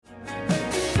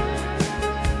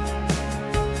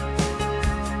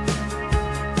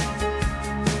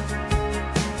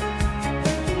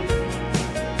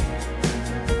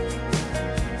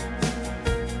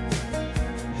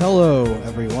Hello,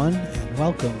 everyone, and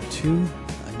welcome to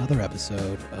another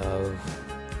episode of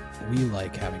We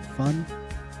Like Having Fun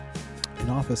in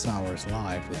Office Hours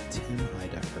Live with Tim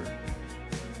Heidecker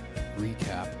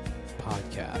Recap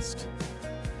Podcast.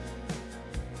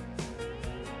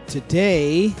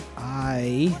 Today,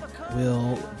 I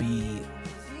will be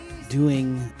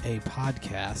doing a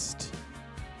podcast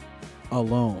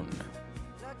alone.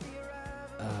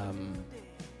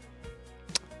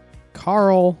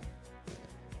 Carl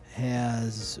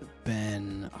has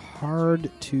been hard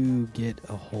to get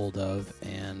a hold of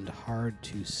and hard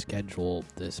to schedule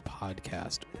this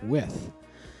podcast with.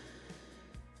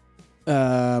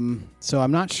 So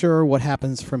I'm not sure what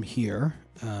happens from here.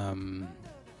 There's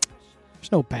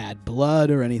no bad blood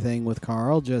or anything with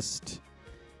Carl, just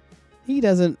I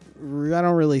don't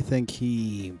really think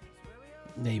he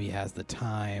maybe has the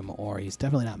time, or he's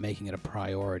definitely not making it a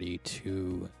priority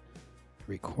to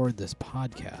record this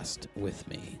podcast with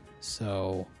me.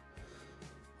 So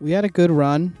we had a good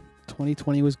run.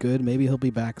 2020 was good. Maybe he'll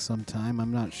be back sometime.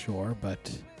 I'm not sure,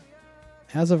 but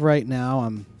as of right now,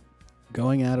 I'm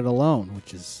going at it alone,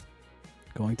 which is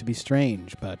going to be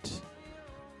strange, but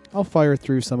I'll fire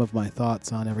through some of my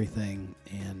thoughts on everything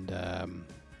and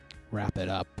wrap it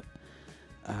up.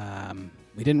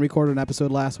 We didn't record an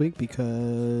episode last week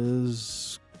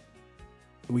because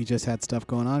we just had stuff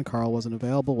going on. Carl wasn't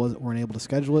available, weren't able to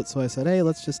schedule it, so I said, hey,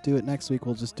 let's just do it next week.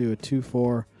 We'll just do a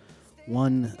 2-4-1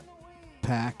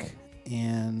 pack.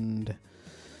 And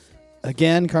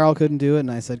again, Carl couldn't do it, and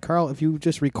I said, Carl, if you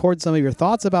just record some of your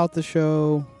thoughts about the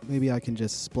show, maybe I can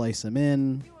just splice them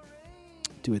in,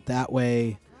 do it that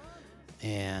way.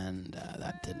 And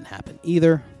that didn't happen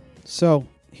either. So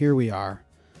here we are.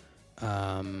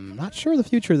 Not sure the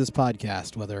future of this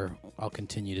podcast, whether I'll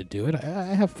continue to do it.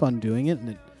 I have fun doing it, and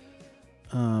it,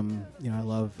 I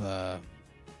love the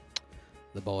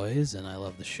boys, and I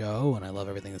love the show, and I love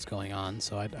everything that's going on.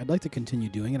 So I'd like to continue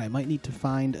doing it. I might need to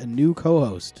find a new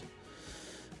co-host,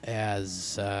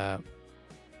 as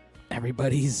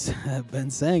everybody's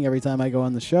been saying. Every time I go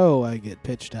on the show, I get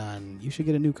pitched on, you should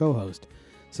get a new co-host.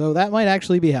 So that might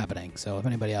actually be happening. So if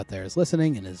anybody out there is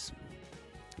listening and is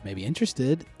maybe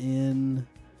interested in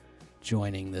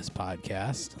joining this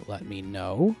podcast, let me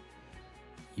know.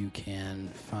 You can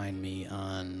find me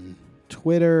on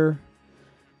Twitter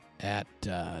at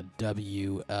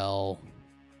WLHF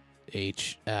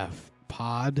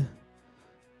Pod.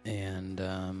 And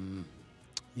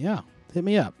hit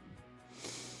me up.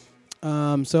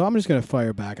 So I'm just going to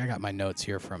fire back. I got my notes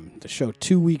here from the show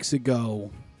 2 weeks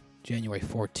ago, January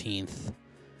 14th.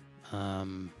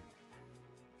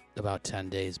 About 10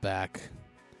 days back.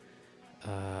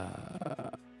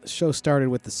 The show started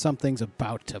with the Something's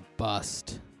About to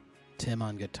Bust. Tim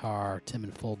on guitar, Tim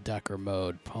in full Decker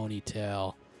mode,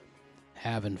 ponytail,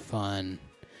 having fun.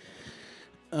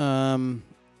 And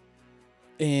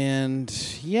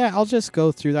yeah, I'll just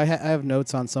go through. I have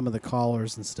notes on some of the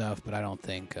callers and stuff, but I don't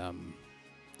think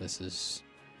this is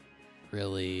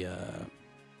really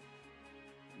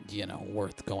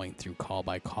worth going through call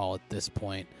by call at this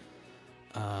point.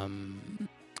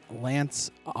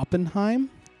 Lance Oppenheim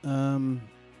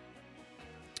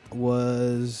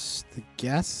was the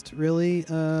guest, really,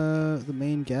 the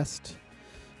main guest,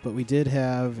 but we did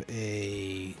have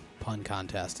a pun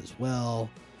contest as well.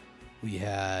 We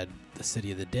had the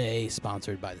City of the Day,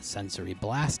 sponsored by the Sensory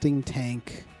Blasting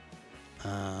Tank.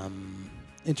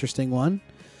 Interesting one.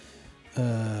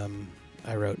 I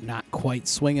wrote not quite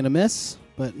swing and a miss,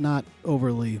 but not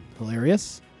overly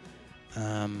hilarious.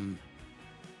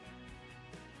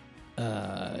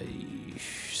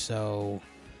 So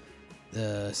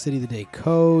the City of the Day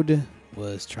code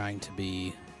was trying to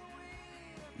be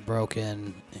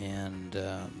broken, and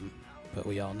but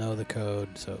we all know the code,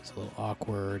 so it's a little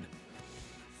awkward.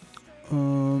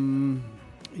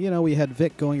 We had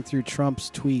Vic going through Trump's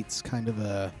tweets, kind of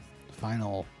a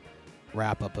final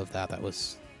wrap up of that. That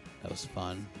was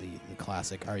fun. The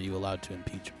classic, are you allowed to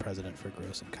impeach a president for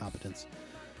gross incompetence?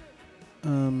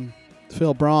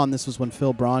 Phil Braun, this was when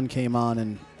Phil Braun came on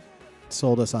and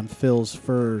sold us on Phil's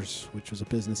Furs, which was a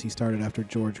business he started after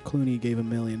George Clooney gave him $1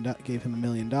 million.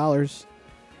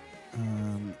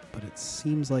 But it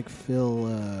seems like Phil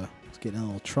was getting in a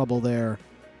little trouble there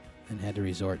and had to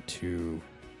resort to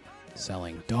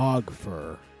selling dog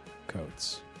fur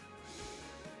coats.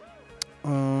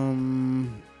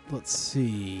 Let's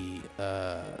see.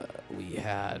 We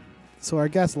had, so our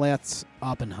guest Lance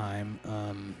Oppenheim.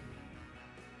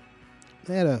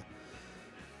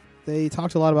 They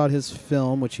talked a lot about his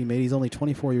film, which he made. He's only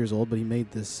 24 years old, but he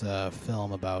made this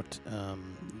film about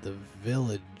the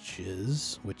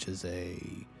Villages, which is a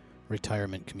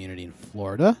retirement community in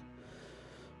Florida.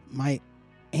 my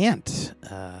aunt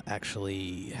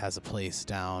actually has a place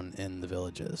down in the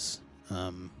Villages.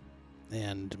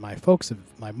 And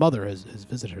my mother has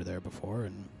visited her there before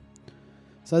and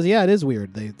says, yeah, it is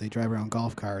weird. They drive around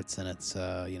golf carts and it's,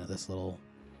 this little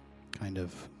kind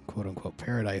of quote unquote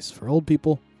paradise for old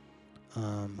people.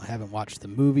 I haven't watched the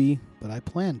movie, but I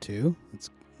plan to. It's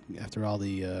after all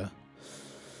the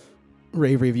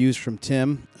rave reviews from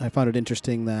Tim. I found it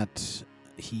interesting that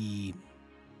the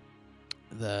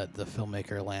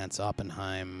filmmaker Lance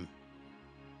Oppenheim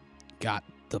got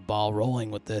the ball rolling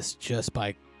with this just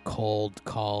by cold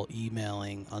call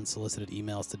emailing unsolicited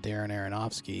emails to Darren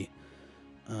Aronofsky.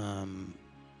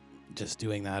 Just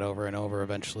doing that over and over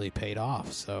eventually paid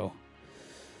off. So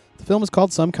the film is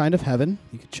called Some Kind of Heaven.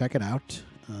 You can check it out.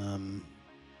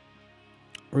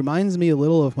 Reminds me a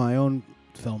little of my own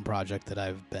film project that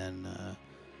I've been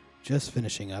just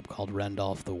finishing up called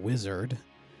Randolph the Wizard.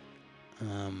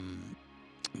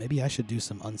 Maybe I should do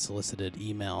some unsolicited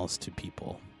emails to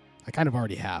people. I kind of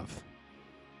already have.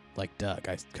 Like Doug,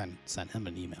 I kind of sent him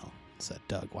an email. Said,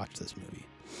 Doug, watch this movie.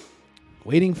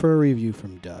 Waiting for a review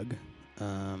from Doug.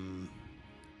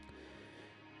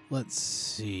 Let's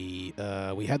see.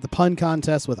 We had the pun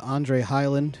contest with Andre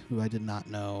Highland, who I did not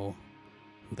know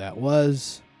who that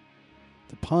was.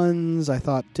 The puns, I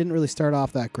thought, didn't really start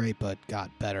off that great, but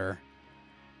got better.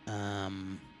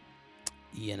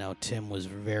 Tim was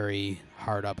very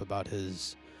hard up about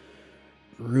his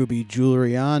ruby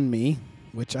jewelry on me,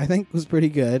 which I think was pretty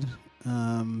good.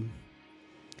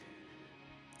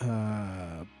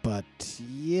 But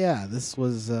yeah, this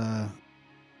was,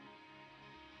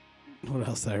 what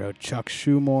else did I wrote? Chuck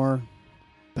Schumer,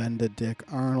 Benedict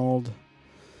Arnold.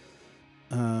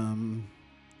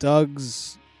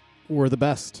 Doug's were the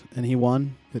best, and he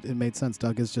won. It made sense.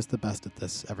 Doug is just the best at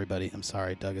this, everybody. I'm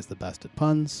sorry. Doug is the best at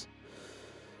puns.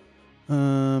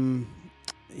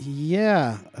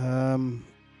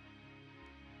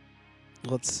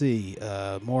 Let's see.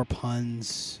 More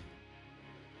puns.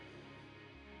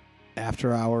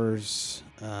 After Hours.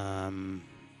 I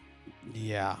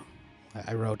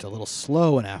wrote a little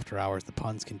slow in After Hours. The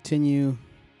puns continue.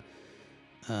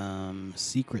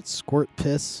 Secret Squirt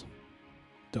Piss.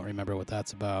 Don't remember what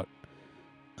that's about.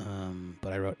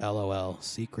 But I wrote LOL.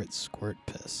 Secret Squirt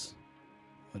Piss.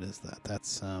 What is that?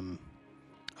 That's,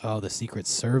 the Secret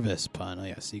Service pun. Oh,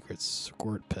 yeah, Secret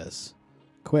Squirt Piss.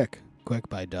 Quick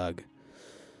by Doug.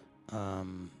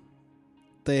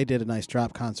 They did a nice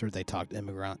drop concert. They talked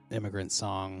Immigrant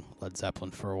Song, Led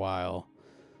Zeppelin for a while.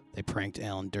 They pranked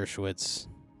Alan Dershowitz.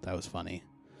 That was funny.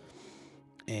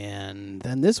 And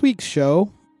then this week's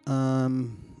show,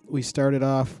 we started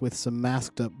off with some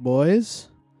masked up boys.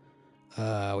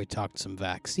 We talked some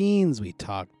vaccines. We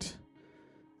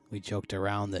joked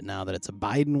around that now that it's a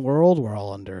Biden world, we're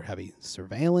all under heavy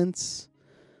surveillance.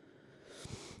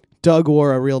 Doug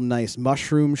wore a real nice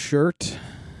mushroom shirt.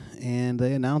 And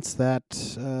they announced that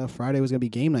Friday was going to be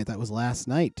game night. That was last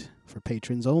night for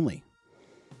patrons only.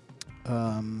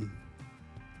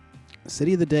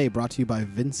 City of the Day brought to you by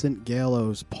Vincent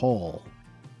Gallo's Pole.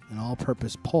 An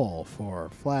all-purpose pole for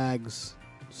flags,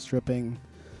 stripping,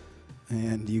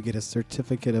 and you get a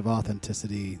certificate of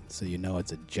authenticity so you know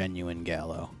it's a genuine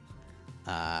Gallo.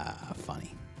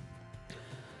 Funny.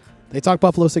 They talk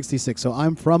Buffalo 66, so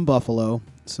I'm from Buffalo.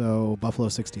 So Buffalo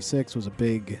 66 was a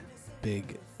big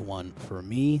one for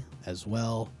me as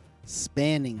well.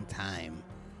 Spanning time.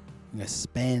 I'm going to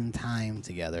spend time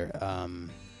together.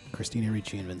 Christina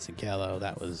Ricci and Vincent Gallo.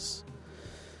 That was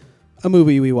a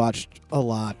movie we watched a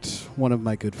lot. One of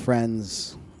my good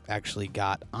friends actually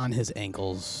got on his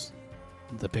ankles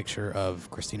the picture of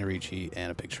Christina Ricci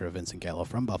and a picture of Vincent Gallo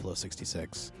from Buffalo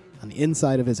 66 on the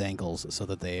inside of his ankles so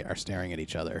that they are staring at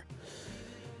each other.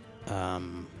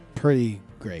 Pretty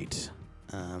great.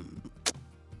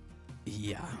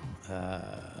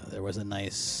 There was a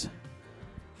nice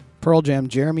Pearl Jam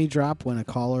Jeremy drop when a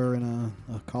caller in a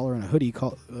hoodie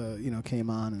came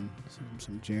on, and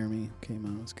some Jeremy came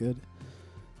on. It was good.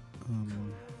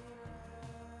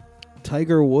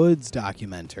 Tiger Woods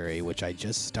documentary, which I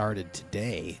just started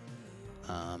today.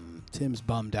 Tim's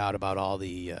bummed out about all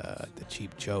the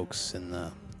cheap jokes and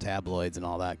the tabloids and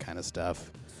all that kind of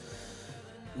stuff.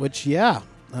 Which,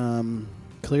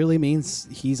 clearly means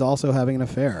he's also having an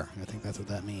affair. I think that's what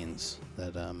that means.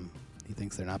 That he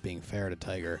thinks they're not being fair to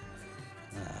Tiger.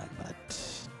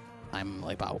 But I'm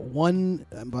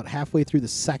about halfway through the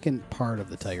second part of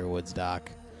the Tiger Woods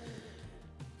doc.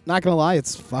 Not gonna lie,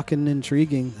 it's fucking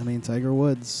intriguing. I mean, Tiger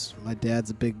Woods, my dad's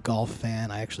a big golf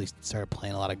fan. I actually started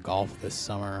playing a lot of golf this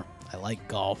summer. I like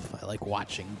golf. I like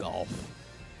watching golf.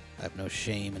 I have no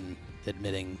shame in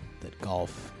admitting that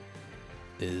golf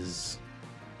is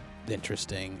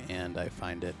interesting, and I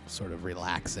find it sort of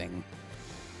relaxing.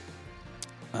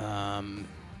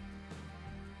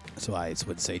 So I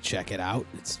would say check it out.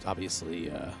 It's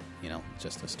obviously,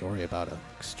 just a story about an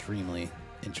extremely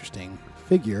interesting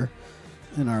figure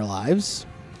in our lives,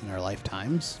 in our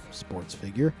lifetimes, sports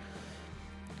figure.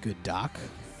 Good doc,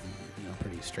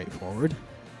 pretty straightforward.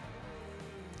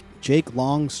 Jake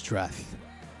Longstreth, ?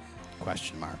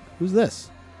 Who's this?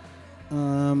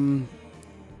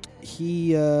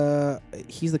 He's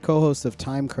the co-host of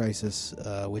Time Crisis,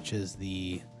 which is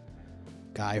the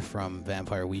guy from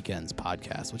Vampire Weekend's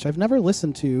podcast, which I've never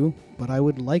listened to, but I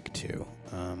would like to.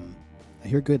 I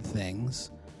hear good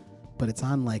things, but it's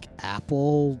on like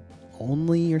Apple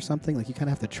only or something. Like you kind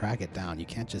of have to track it down. You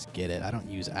can't just get it. I don't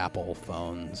use Apple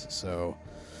phones, so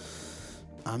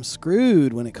I'm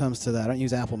screwed when it comes to that. I don't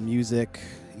use Apple Music,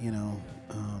 and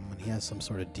he has some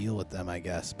sort of deal with them, I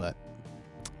guess, but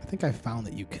I think I found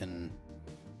that you can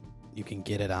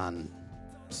get it on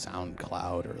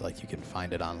SoundCloud, or like you can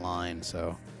find it online. So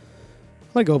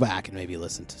I'm gonna go back and maybe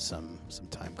listen to some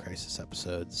Time Crisis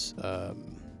episodes.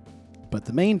 But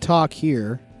the main talk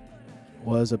here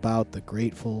was about the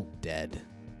Grateful Dead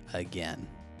again,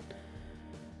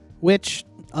 which,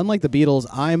 unlike the Beatles,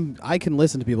 I can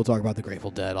listen to people talk about the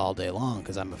Grateful Dead all day long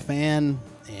because I'm a fan,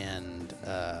 and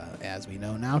as we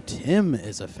know now, Tim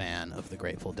is a fan of the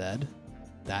Grateful Dead.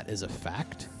 That is a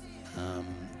fact.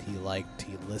 He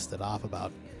listed off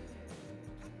about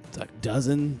a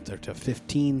dozen to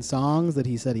 15 songs that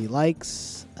he said he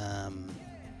likes. A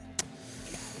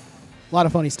lot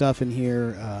of funny stuff in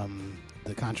here.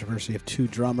 The controversy of two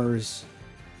drummers.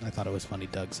 I thought it was funny.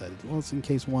 Doug said, well, it's in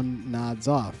case one nods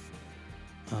off.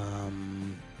 I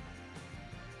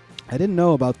didn't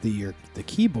know about the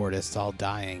keyboardists all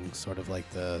dying, sort of like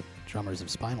the drummers of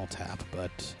Spinal Tap,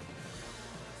 but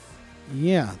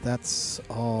yeah, that's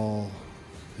all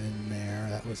in there.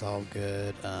 That was all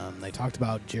good. They talked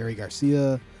about Jerry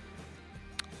Garcia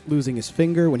losing his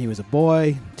finger when he was a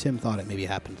boy. Tim thought it maybe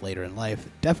happened later in life.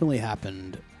 It definitely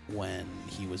happened when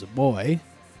he was a boy.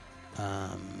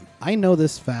 I know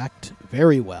this fact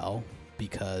very well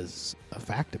because a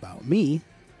fact about me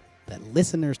that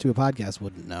listeners to a podcast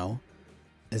wouldn't know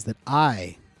is that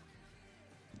I,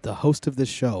 the host of this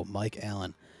show, Mike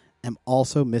Allen, am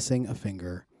also missing a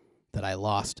finger that I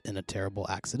lost in a terrible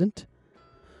accident.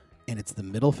 And it's the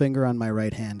middle finger on my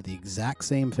right hand, the exact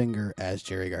same finger as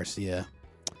Jerry Garcia.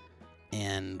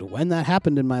 And when that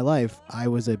happened in my life, I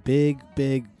was a big,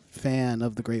 big fan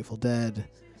of the Grateful Dead.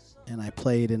 And I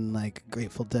played in like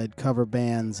Grateful Dead cover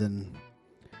bands. And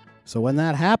so when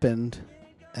that happened,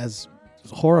 as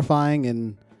horrifying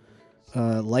and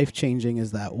life-changing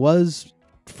as that was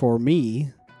for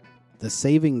me, the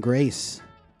saving grace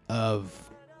of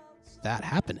that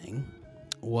happening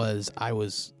was I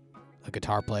was a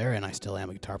guitar player, and I still am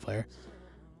a guitar player.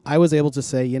 I was able to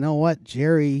say, you know what,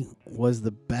 Jerry was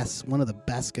one of the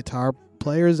best guitar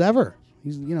players ever.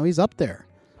 He's up there.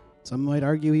 Some might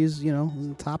argue he's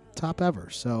top ever.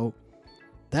 So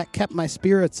that kept my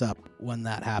spirits up when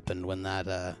that happened, when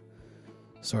that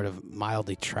sort of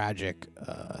mildly tragic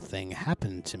thing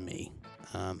happened to me.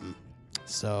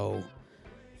 So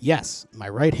yes, my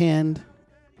right hand,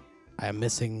 I am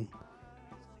missing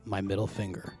my middle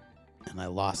finger, and I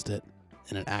lost it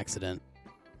in an accident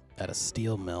at a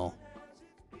steel mill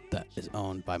that is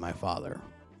owned by my father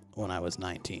when I was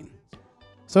 19.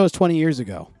 So it was 20 years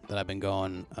ago that I've been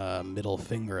going middle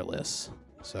fingerless.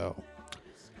 So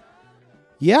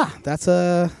yeah, that's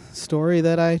a story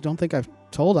that I don't think I've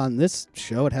told on this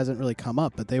show. It hasn't really come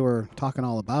up, but they were talking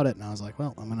all about it, and I was like,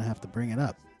 well, I'm going to have to bring it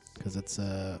up because it's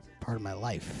a part of my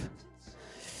life.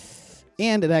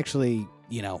 And it actually,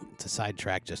 to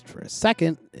sidetrack just for a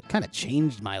second, it kind of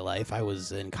changed my life. I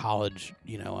was in college,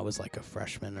 I was like a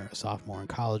freshman or a sophomore in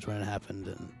college when it happened,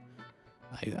 and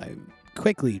I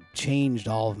quickly changed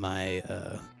all of my,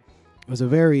 it was a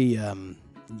very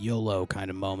YOLO kind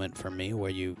of moment for me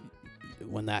where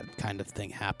when that kind of thing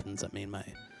happens, I mean,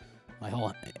 my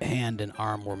whole hand and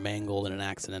arm were mangled in an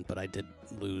accident, but I did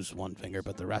lose one finger,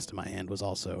 but the rest of my hand was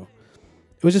also,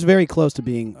 it was just very close to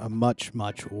being a much,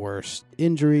 much worse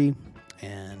injury.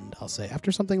 And I'll say,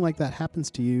 after something like that happens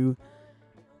to you,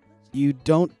 you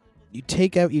tend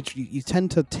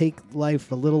to take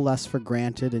life a little less for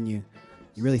granted, and you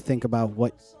really think about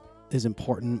what is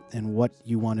important and what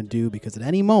you want to do, because at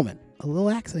any moment, a little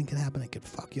accident can happen. It could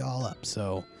fuck you all up.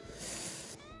 So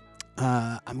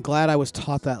I'm glad I was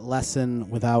taught that lesson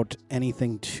without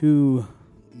anything too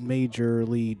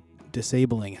majorly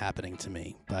disabling happening to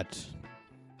me. But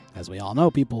as we all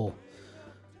know, people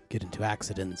get into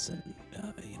accidents and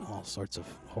all sorts of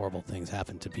horrible things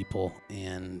happen to people,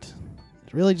 and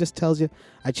It really just tells you.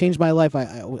 I changed my life.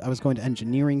 I was going to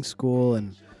engineering school,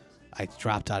 and I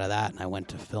dropped out of that, and I went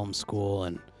to film school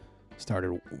and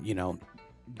started,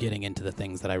 getting into the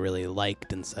things that I really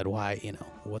liked and said, why,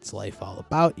 what's life all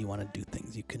about? You want to do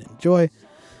things you can enjoy.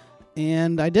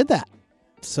 And I did that.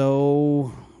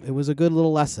 So it was a good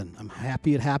little lesson. I'm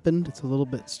happy it happened. It's a little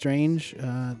bit strange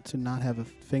to not have a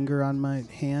finger on my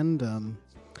hand.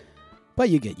 But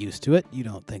you get used to it. You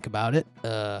don't think about it.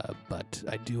 But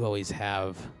I do always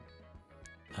have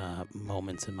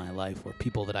moments in my life where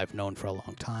people that I've known for a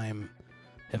long time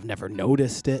have never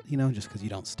noticed it, just because you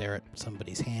don't stare at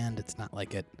somebody's hand. It's not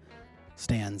like it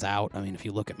stands out. I mean, if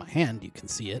you look at my hand, you can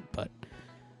see it, but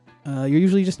you're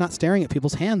usually just not staring at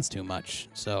people's hands too much.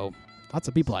 So lots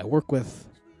of people I work with,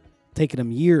 taking them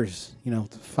years,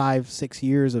 5, 6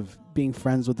 years of being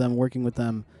friends with them, working with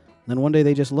them. And then one day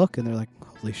they just look and they're like,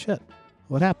 holy shit,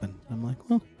 what happened? I'm like,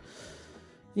 well,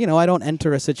 I don't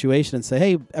enter a situation and say,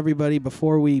 hey, everybody,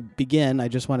 before we begin, I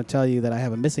just want to tell you that I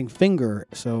have a missing finger.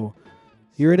 So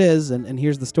here it is, and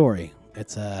here's the story.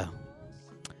 It's not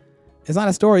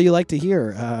a story you like to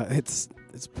hear. It's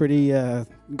pretty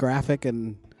graphic,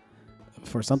 and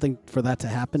for that to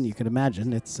happen, you can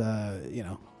imagine it's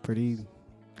pretty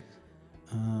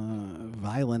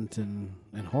violent and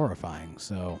horrifying.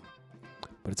 So,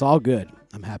 but it's all good.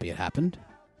 I'm happy it happened.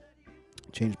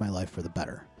 Changed my life for the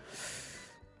better.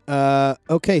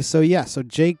 Okay, so yes,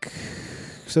 Jerry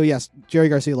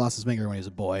Garcia lost his finger when he was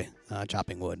a boy,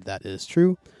 chopping wood. That is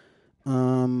true.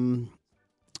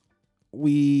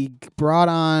 We brought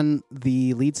on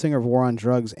the lead singer of War on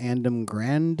Drugs, Andam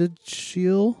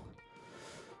Grandchiel,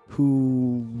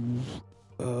 who,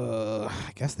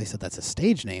 I guess they said that's a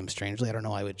stage name, strangely. I don't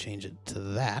know why I would change it to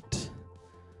that.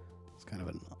 It's kind of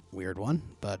a weird one,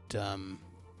 but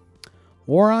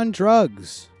War on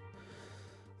Drugs.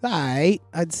 All right,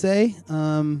 I'd say.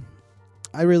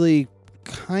 I really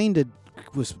kind of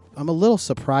I'm a little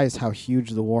surprised how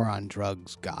huge the War on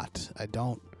Drugs got. I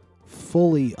don't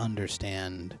fully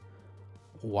understand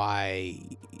why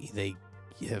they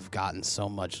have gotten so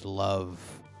much love.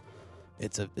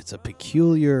 It's a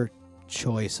peculiar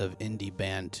choice of indie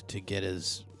band to get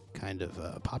as kind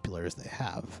of popular as they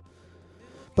have.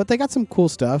 But they got some cool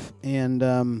stuff, and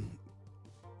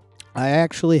I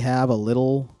actually have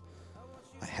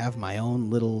my own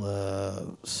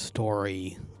little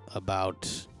story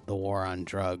about the War on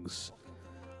Drugs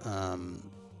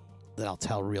that I'll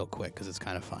tell real quick because it's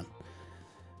kind of fun.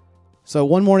 So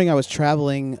one morning I was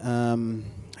traveling.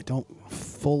 I don't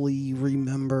fully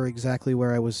remember exactly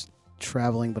where I was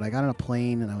traveling, but I got on a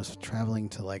plane and I was traveling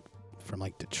to from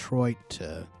Detroit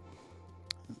to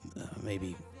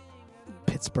maybe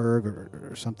Pittsburgh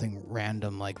or something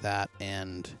random like that,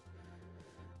 and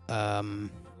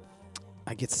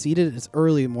I get seated. It's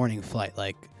early morning flight,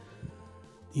 like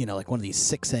one of these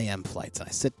 6 a.m. flights. And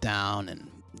I sit down,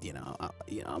 and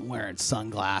I'm wearing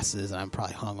sunglasses, and I'm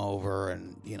probably hungover,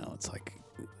 and it's like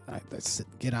I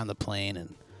get on the plane,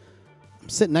 and I'm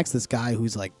sitting next to this guy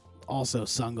who's also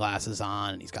sunglasses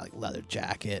on, and he's got leather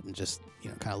jacket, and just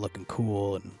kind of looking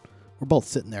cool, and we're both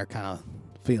sitting there kind of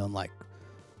feeling like,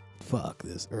 fuck,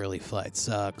 this early flight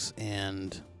sucks,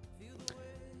 and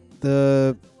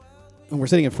we're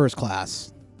sitting in first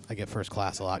class. I get first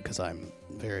class a lot because I'm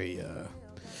very,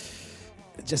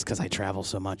 just because I travel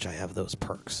so much, I have those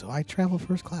perks. So I travel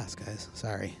first class, guys.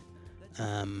 Sorry.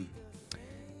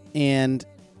 And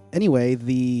anyway,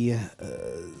 the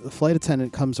flight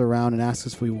attendant comes around and asks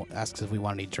if we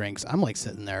want any drinks. I'm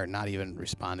sitting there, not even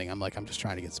responding. I'm just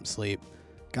trying to get some sleep.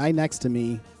 Guy next to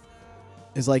me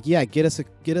is like, yeah, get us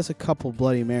a couple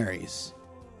Bloody Marys.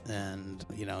 And,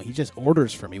 he just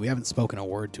orders for me. We haven't spoken a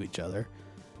word to each other.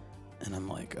 And I'm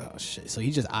like, oh, shit. So he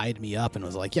just eyed me up and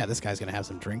was like, yeah, this guy's going to have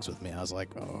some drinks with me. I was like,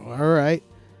 oh, all right.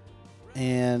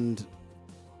 And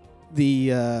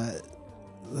the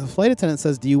flight attendant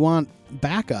says, do you want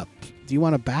backup? Do you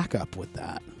want a backup with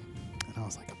that? And I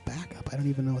was like, a backup? I don't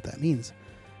even know what that means.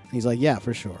 And he's like, yeah,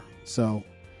 for sure. So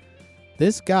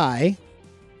this guy,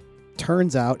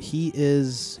 turns out he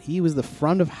was the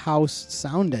front of house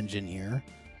sound engineer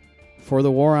for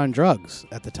the War on Drugs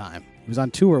at the time. He was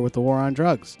on tour with the War on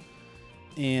Drugs.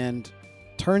 And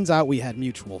turns out we had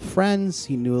mutual friends.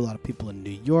 He knew a lot of people in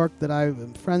New York that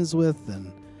I'm friends with.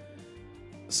 And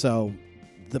so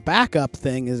the backup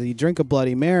thing is you drink a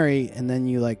Bloody Mary, and then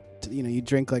you you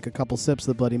drink a couple sips of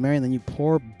the Bloody Mary, and then you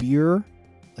pour beer,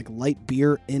 light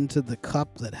beer, into the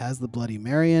cup that has the Bloody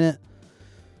Mary in it.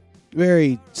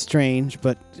 Very strange,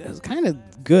 but it was kind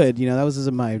of good. That was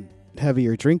in my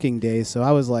heavier drinking days, so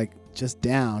I was just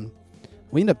down.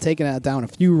 We ended up taking down a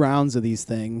few rounds of these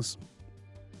things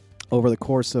over the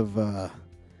course of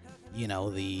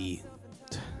the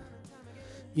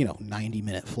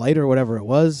 90-minute flight or whatever it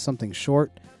was, something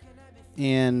short.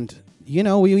 And,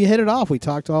 we hit it off. We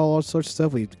talked all sorts of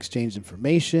stuff. We exchanged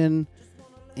information.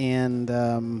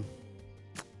 And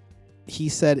he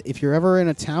said, if you're ever in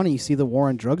a town and you see the War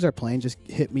on Drugs are playing, just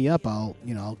hit me up. I'll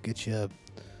get you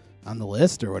on the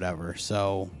list or whatever.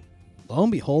 So, lo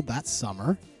and behold, that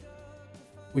summer,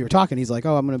 we were talking. He's like,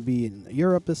 oh, I'm going to be in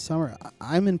Europe this summer.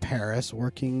 I'm in Paris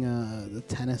working the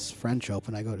tennis French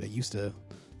Open.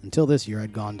 Until this year,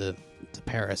 I'd gone to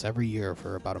Paris every year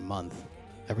for about a month,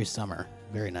 every summer.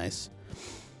 Very nice.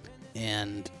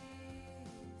 And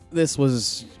this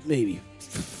was maybe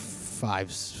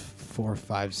 4,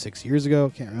 5, 6 years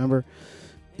ago. Can't remember.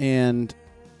 And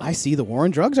I see the War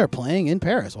on Drugs are playing in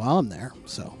Paris while I'm there.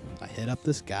 So I hit up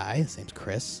this guy. His name's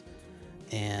Chris.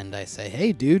 And I say,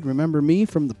 hey, dude, remember me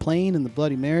from the plane and the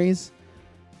Bloody Marys?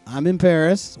 I'm in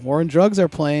Paris. War on Drugs are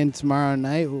playing tomorrow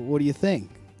night. What do you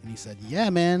think? And he said, yeah,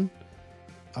 man,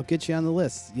 I'll get you on the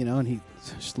list. And he,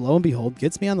 lo and behold,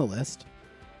 gets me on the list.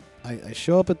 I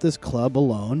show up at this club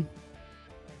alone.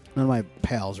 None of my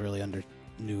pals really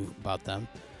knew about them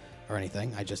or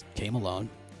anything. I just came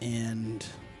alone and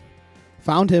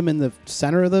found him in the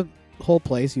center of the whole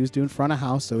place. He was doing front of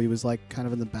house, so he was like kind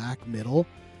of in the back middle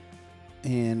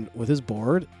and with his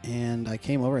board. And I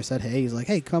came over. I said, hey. He's like,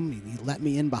 hey, come. He let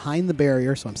me in behind the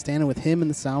barrier, so I'm standing with him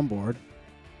and the soundboard.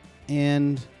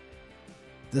 And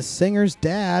the singer's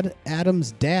dad,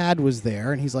 Adam's dad, was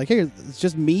there. And he's like, hey, it's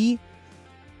just me,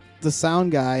 the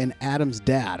sound guy, and Adam's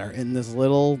dad are in this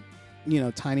little,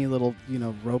 tiny little,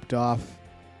 roped off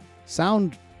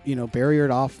sound,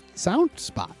 barriered off sound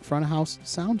spot, front of house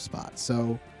sound spot.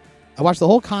 So I watched the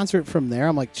whole concert from there.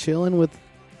 I'm like chilling with,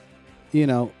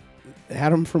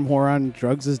 Adam from War on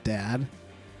Drugs' dad.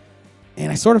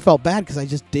 And I sort of felt bad because I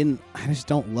just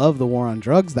don't love the War on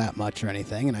Drugs that much or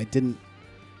anything. And I didn't,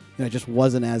 I just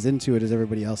wasn't as into it as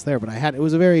everybody else there. But it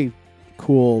was a very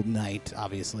cool night,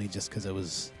 obviously, just because it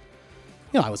was,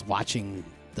 I was watching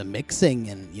the mixing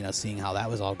and, seeing how that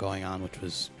was all going on, which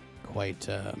was quite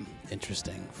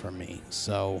interesting for me.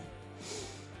 So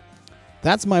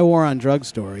that's my War on Drugs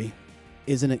story.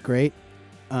 Isn't it great?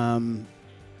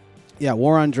 Yeah,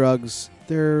 War on Drugs.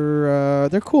 They're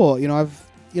cool.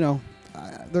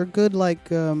 They're good.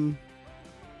 Like I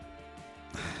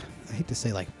hate to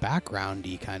say like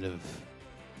backgroundy kind of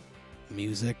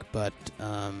music, but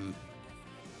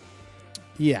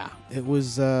yeah, it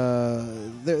was.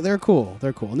 They're cool.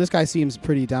 They're cool. And this guy seems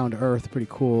pretty down to earth, pretty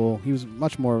cool. He was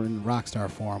much more in rock star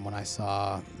form when I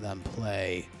saw them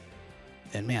play.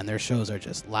 And man, their shows are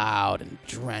just loud and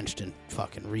drenched in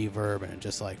fucking reverb and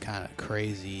just like kind of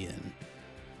crazy and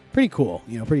pretty cool.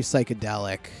 Pretty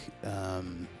psychedelic. I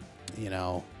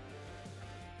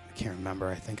can't remember.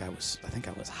 I think I was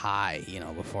high.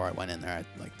 Before I went in there, I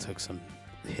like took some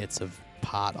hits of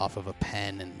pot off of a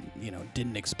pen and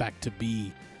didn't expect to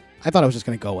be. I thought I was just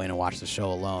gonna go in and watch the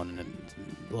show alone, and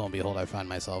lo and behold, I find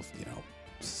myself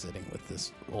sitting with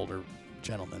this older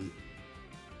gentleman,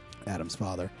 Adam's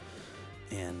father,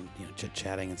 and chit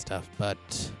chatting and stuff.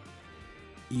 But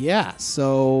yeah,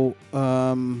 so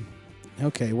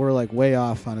okay, we're like way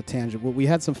off on a tangent. Well, we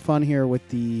had some fun here with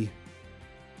the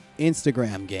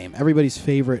Instagram game, everybody's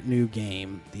favorite new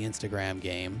game, the Instagram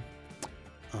game.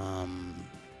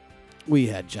 We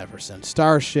had Jefferson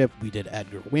Starship. We did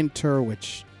Edgar Winter,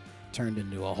 which turned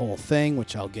into a whole thing,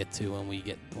 which I'll get to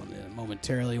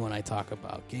momentarily when I talk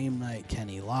about game night.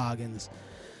 Kenny Loggins.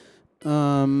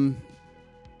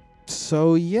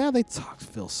 So yeah, they talked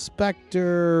Phil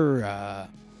Spector.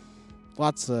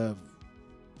 Lots of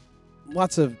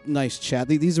nice chat.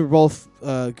 These are both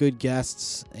good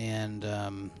guests,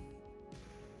 and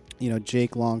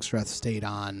Jake Longstreth stayed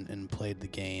on and played the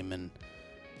game, and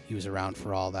he was around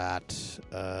for all that.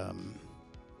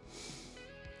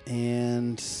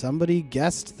 And somebody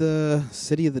guessed the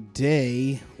city of the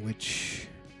day, which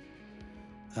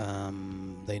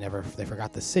they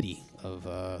forgot the city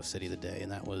of city of the day,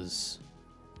 and that was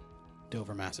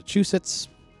Dover, Massachusetts.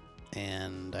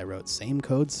 And I wrote same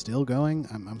code still going.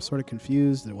 I'm sort of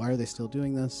confused. Why are they still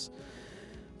doing this?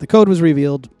 The code was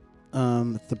revealed.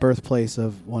 It's the birthplace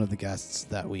of one of the guests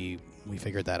that we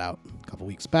figured that out a couple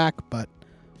weeks back, but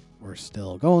we're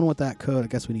still going with that code. I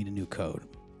guess we need a new code.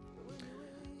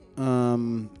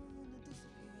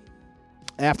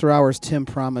 After Hours, Tim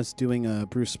promised doing a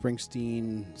Bruce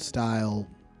Springsteen style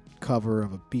cover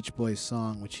of a Beach Boys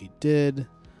song, which he did.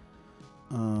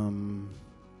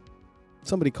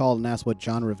 Somebody called and asked what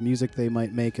genre of music they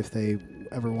might make if they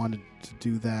ever wanted to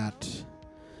do that.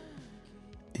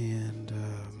 And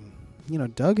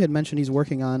Doug had mentioned he's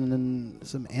working on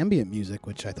some ambient music,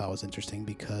 which I thought was interesting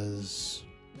because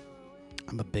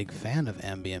I'm a big fan of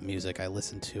ambient music. I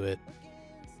listen to it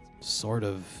sort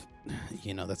of,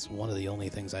 that's one of the only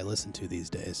things I listen to these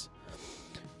days,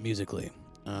 musically.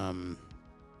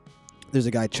 There's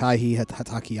a guy, Chaihi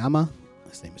Hatakeyama.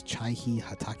 His name is Chaihi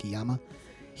Hatakeyama.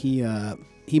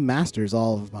 He masters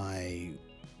all of my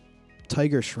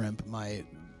Tiger Shrimp, my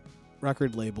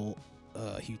record label.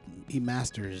 He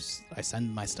masters. I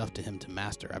send my stuff to him to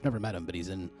master. I've never met him, but he's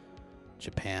in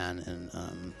Japan,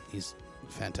 and he's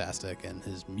fantastic, and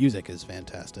his music is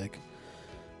fantastic.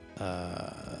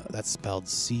 That's spelled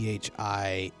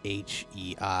Chihei,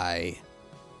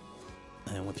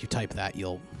 and if you type that,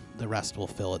 the rest will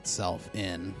fill itself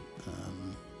in.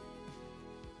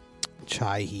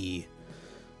 Chaihi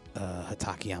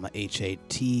Hatakeyama,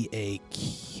 Hatakeyama.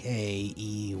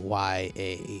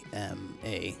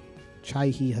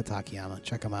 Chaihi Hatakeyama.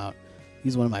 Check him out.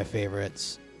 He's one of my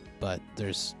favorites, but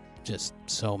there's just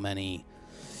so many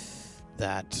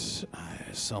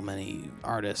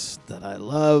artists that I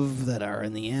love that are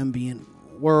in the ambient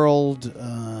world.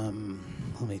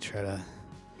 Let me try to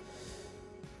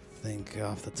think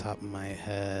off the top of my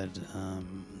head.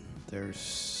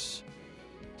 There's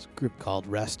this group called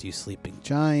Rest You Sleeping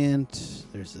Giant.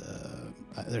 There's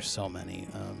so many.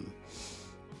 I'm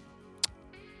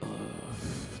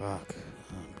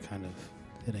kind of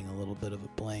hitting a little bit of a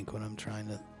blank when I'm trying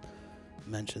to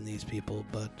mention these people,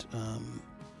 but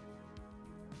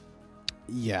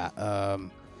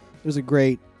there's a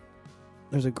great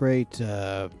what is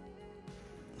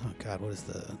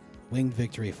the Winged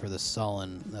Victory for the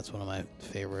Sullen? That's one of my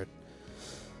favorite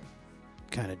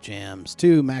kind of jams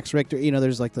too. Max Richter,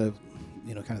 there's like the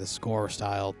kind of the score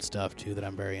style stuff too that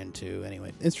I'm very into.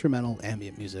 Anyway, instrumental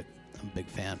ambient music, I'm a big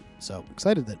fan. So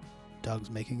excited that Doug's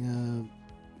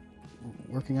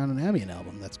working on an ambient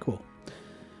album. That's cool.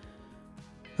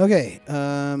 Okay,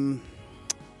 they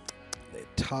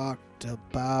talked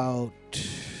about,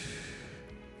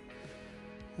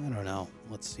 I don't know.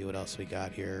 Let's see what else we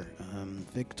got here.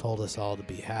 Vic told us all to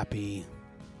be happy.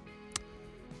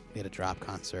 We had a drop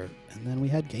concert, and then we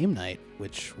had game night,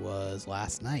 which was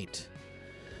last night.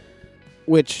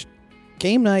 Which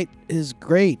game night is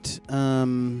great.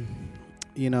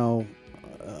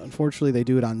 Unfortunately, they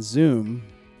do it on Zoom,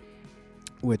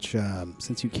 which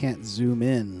since you can't zoom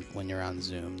in when you're on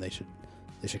Zoom, they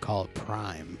should call it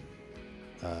Prime.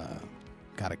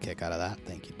 Got a kick out of that.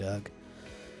 Thank you, Doug.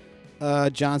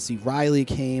 John C. Reilly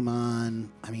came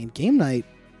on. I mean, game night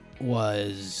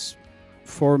was,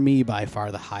 for me, by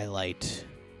far the highlight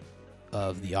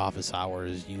of the Office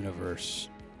Hours universe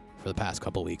for the past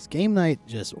couple weeks. Game night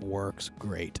just works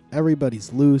great.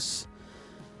 Everybody's loose.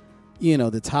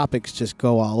 The topics just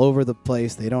go all over the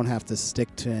place. They don't have to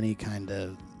stick to any kind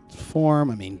of form.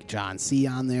 I mean, John C.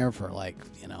 on there for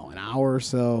an hour or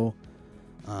so.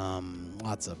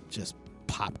 Lots of just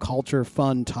pop culture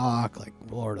fun talk, like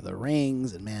Lord of the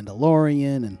Rings and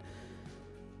Mandalorian. And,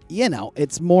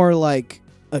 it's more like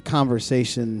a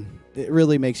conversation. It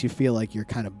really makes you feel like you're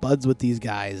kind of buds with these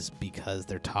guys because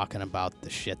they're talking about the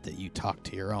shit that you talk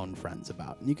to your own friends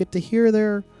about. And you get to hear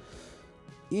their,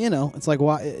 it's like,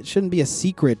 why it shouldn't be a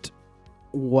secret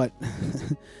what,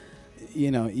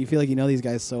 you feel like these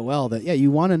guys so well that,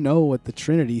 you want to know what the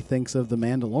Trinity thinks of The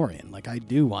Mandalorian. Like, I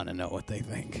do want to know what they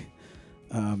think.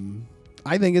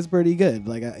 I think it's pretty good.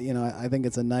 Like, I think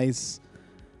it's a nice,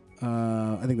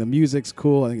 I think the music's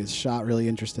cool. I think it's shot really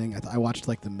interesting. I watched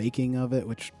the making of it,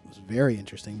 which was very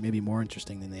interesting, maybe more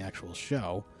interesting than the actual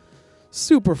show.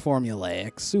 Super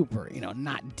formulaic, super,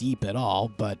 not deep at all,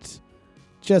 but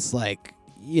just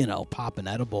pop an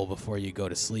edible before you go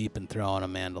to sleep and throw on a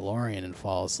Mandalorian and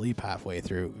fall asleep halfway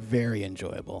through. Very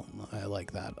enjoyable. I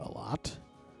like that a lot.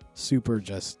 Super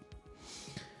just,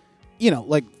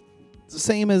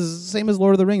 same as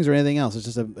Lord of the Rings or anything else. It's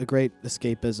just a great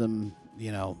escapism,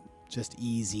 just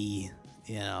easy,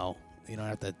 you don't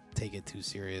have to take it too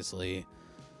seriously.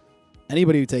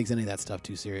 Anybody who takes any of that stuff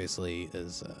too seriously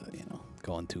is,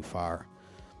 going too far.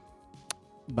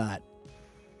 But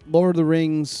Lord of the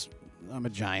Rings, I'm a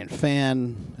giant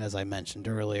fan. As I mentioned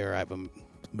earlier, I have a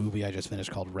movie I just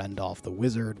finished called Rendolph the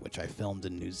Wizard, which I filmed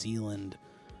in New Zealand,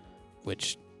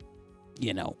 which,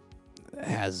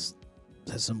 has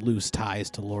some loose ties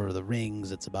to Lord of the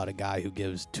Rings. It's about a guy who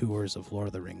gives tours of Lord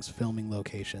of the Rings filming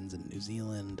locations in New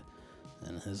Zealand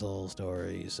and his whole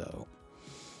story. So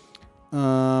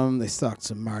they talked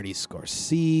some Marty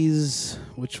Scorsese,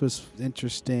 which was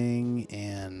interesting,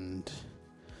 and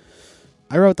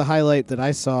I wrote the highlight that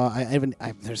I saw.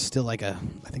 There's still I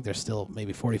think there's still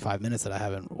maybe 45 minutes that I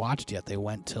haven't watched yet. They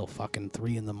went till fucking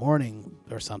 3 a.m.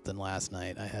 or something last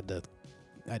night. I had to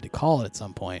call it at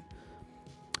some point.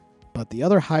 But the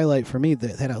other highlight for me, they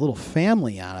had a little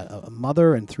family on it, a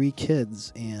mother and 3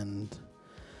 kids, and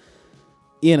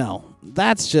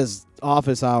that's just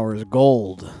office hours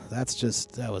gold.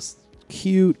 That was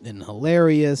cute and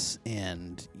hilarious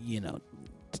and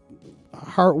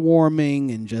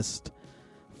heartwarming and just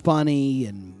funny,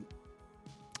 and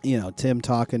Tim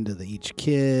talking to each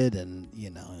kid, and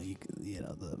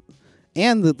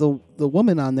the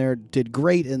woman on there did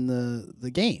great in the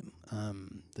game,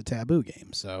 the Taboo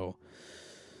game. So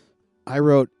I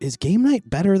wrote, is game night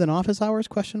better than office hours? ?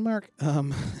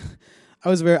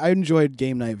 I enjoyed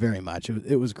game night very much.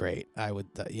 It was great. I would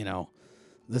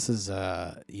this is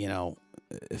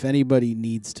if anybody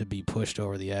needs to be pushed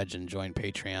over the edge and join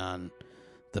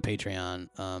the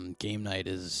Patreon, game night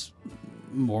is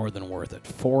more than worth it.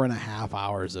 4.5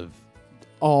 hours of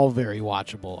all very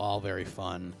watchable, all very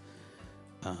fun.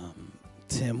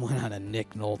 Tim went on a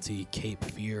Nick Nolte Cape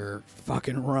Fear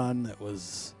fucking run that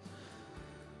was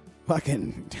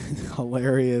fucking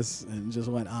hilarious and just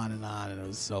went on, and it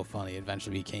was so funny.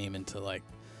 Eventually became into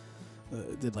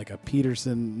did a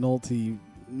Peterson Nolte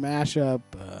mashup,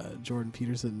 Jordan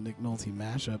Peterson Nick Nolte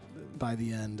mashup. By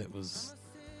the end, it was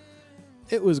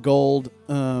gold.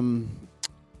 And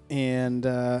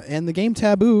the game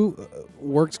Taboo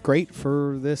works great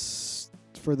for the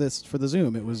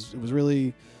Zoom. It was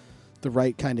really the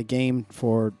right kind of game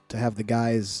to have the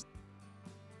guys,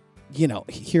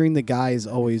 hearing the guys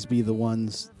always be the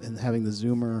ones and having the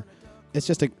Zoomer.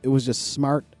 It was just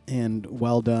smart and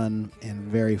well done and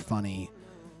very funny.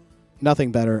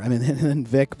 Nothing better. I mean, and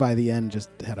Vic by the end just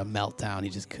had a meltdown. He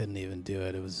just couldn't even do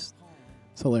it. It's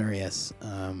hilarious.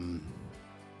 And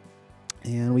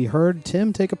we heard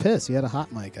Tim take a piss. He had a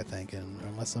hot mic, I think,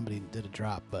 unless somebody did a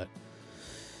drop. But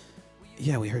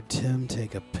yeah, we heard Tim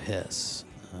take a piss,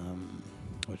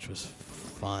 which was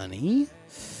funny.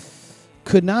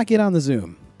 Could not get on the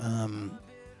Zoom.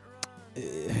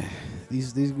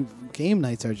 These game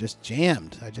nights are just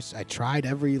jammed. I tried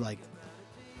every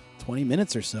 20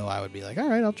 minutes or so. I would be like, all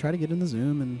right, I'll try to get in the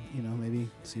Zoom and maybe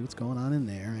see what's going on in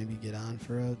there. Maybe get on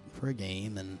for a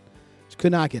game, and just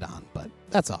could not get on. But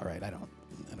that's all right. I don't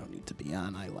need to be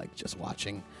on. I like just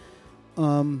watching.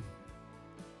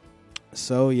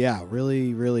 So yeah,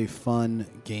 really, really fun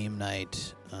game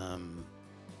night.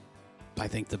 I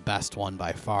think the best one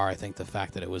by far. I think the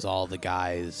fact that it was all the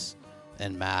guys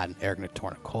and Matt and Eric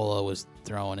Tornicola was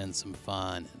throwing in some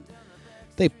fun.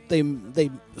 And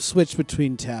they switched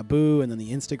between Taboo and then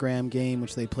the Instagram game,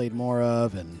 which they played more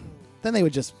of, and then they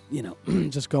would just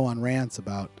just go on rants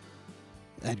about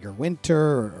Edgar Winter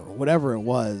or whatever it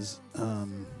was.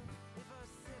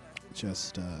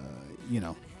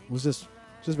 Was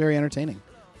just very entertaining,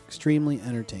 extremely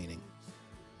entertaining.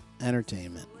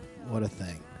 Entertainment, what a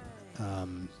thing.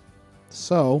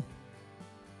 So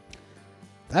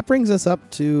that brings us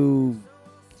up to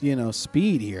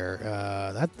speed here.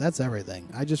 That's everything.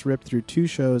 I just ripped through 2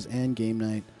 shows and game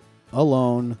night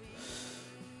alone.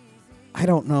 I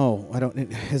don't know.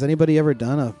 Has anybody ever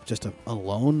done just a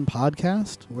alone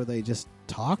podcast where they just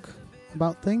talk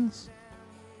about things?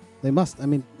 They must. I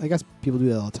mean, I guess people do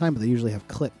that all the time, but they usually have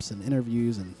clips and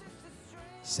interviews and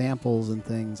samples and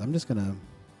things. I'm just gonna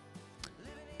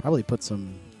probably put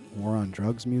some War on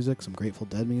Drugs music, some Grateful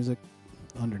Dead music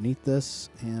underneath this,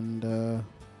 and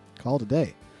call it a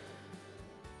day.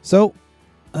 So,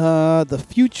 the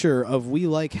future of We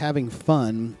Like Having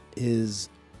Fun is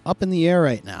up in the air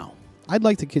right now. I'd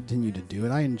like to continue to do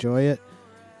it. I enjoy it.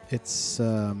 It's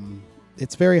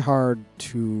very hard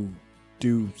to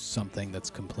do something that's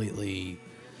completely...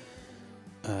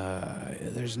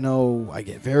 I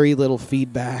get very little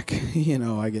feedback.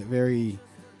 I get very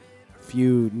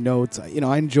few notes.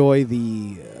 I enjoy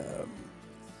the...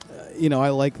 I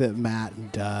like that Matt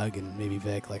and Doug and maybe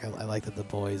Vic, I like that the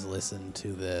boys listen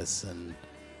to this, and,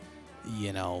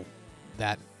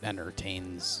 that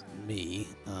entertains me.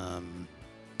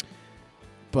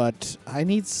 But I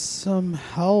need some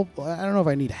help. I don't know if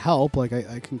I need help. I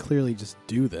can clearly just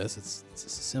do this. It's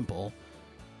simple.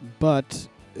 But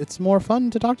it's more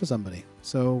fun to talk to somebody.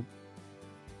 So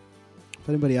if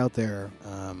anybody out there,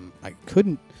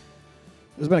 there's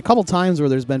been a couple times where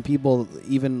there's been people,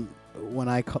 even when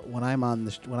I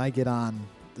get on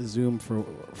the Zoom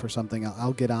for something,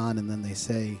 I'll get on and then they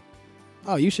say,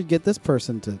 "Oh, you should get this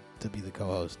person to be the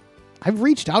co-host." I've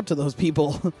reached out to those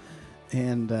people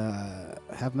and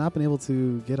have not been able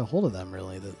to get a hold of them,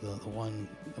 really. The one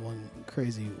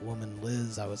crazy woman,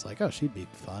 Liz, I was like, oh, she'd be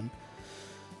fun.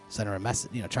 sent her a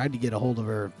message. Tried to get a hold of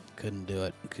her, couldn't do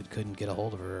it. Couldn't get a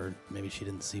hold of her. Maybe she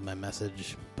didn't see my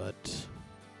message, but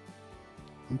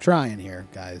I'm trying here,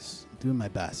 guys. I'm doing my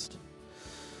best.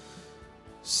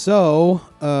 So,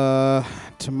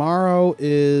 tomorrow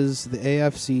is the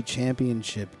AFC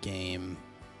Championship game.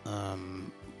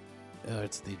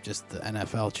 It's the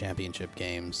NFL Championship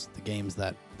games. The games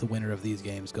that the winner of these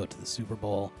games go to the Super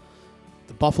Bowl.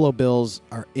 The Buffalo Bills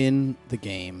are in the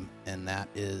game, and that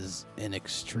is an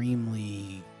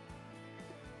extremely,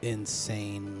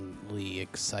 insanely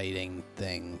exciting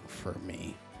thing for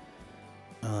me.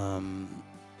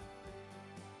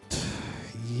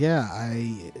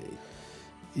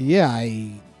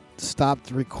 I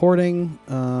stopped recording.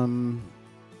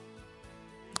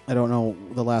 I don't know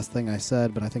the last thing I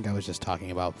said, but I think I was just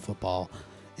talking about football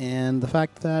and the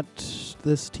fact that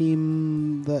this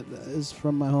team that is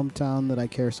from my hometown that I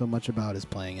care so much about is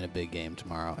playing in a big game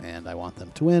tomorrow, and I want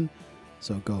them to win.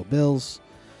 So go Bills.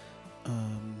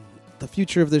 The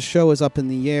future of this show is up in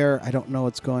the air. I don't know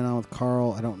what's going on with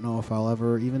Carl. I don't know if I'll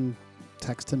ever even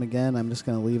text him again. I'm just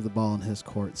going to leave the ball in his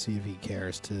court, see if he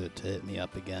cares to hit me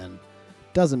up again.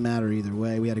 Doesn't matter either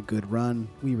way. We had a good run.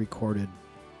 We recorded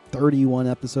 31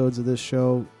 episodes of this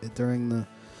show during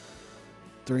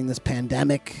this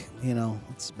pandemic.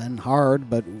 It's been hard,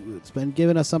 but it's been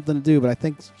giving us something to do. But I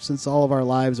think since all of our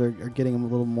lives are getting a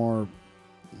little more,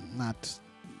 not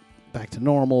back to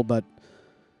normal, but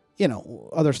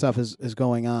other stuff is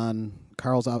going on.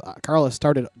 Carl has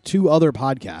started 2 other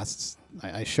podcasts.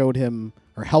 I showed him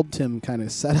or helped him kind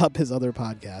of set up his other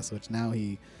podcast, which now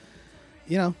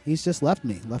he's just left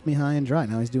me high and dry.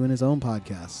 Now he's doing his own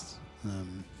podcast.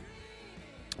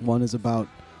 One is about,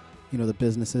 the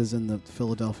businesses in the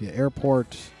Philadelphia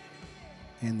airport,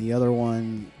 and the other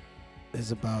one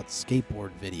is about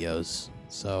skateboard videos.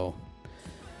 So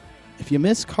if you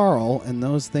miss Carl and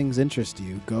those things interest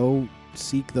you, go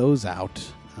seek those out.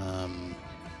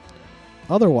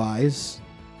 Otherwise,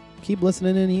 keep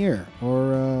listening in here,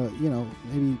 or,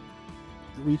 maybe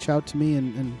reach out to me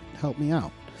and help me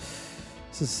out.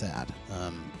 This is sad.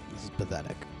 This is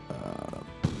pathetic.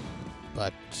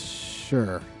 But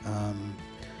sure.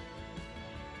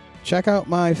 Check out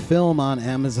my film on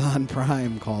Amazon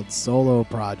Prime called Solo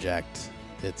Project.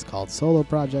 It's called Solo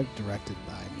Project, directed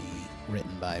by me,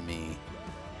 written by me.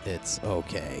 It's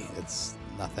okay. It's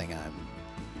nothing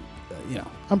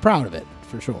I'm proud of it,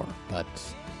 for sure. But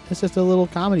it's just a little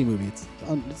comedy movie.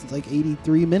 It's like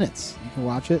 83 minutes. You can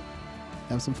watch it,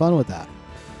 have some fun with that.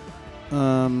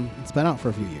 It's been out for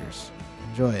a few years.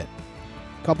 Enjoy it.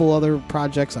 A couple other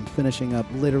projects I'm finishing up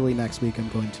literally next week. I'm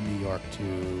going to New York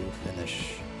to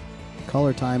finish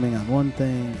color timing on one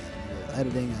thing, and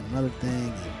editing on another thing.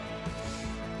 And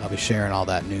I'll be sharing all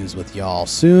that news with y'all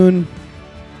soon.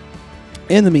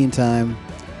 In the meantime,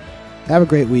 have a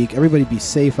great week. Everybody be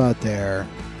safe out there.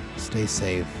 Stay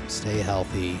safe. Stay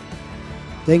healthy.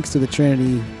 Thanks to the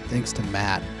Trinity. Thanks to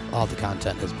Matt. All the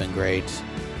content has been great.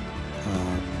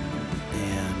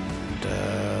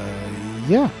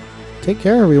 Take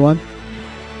care, everyone.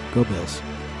 Go Bills.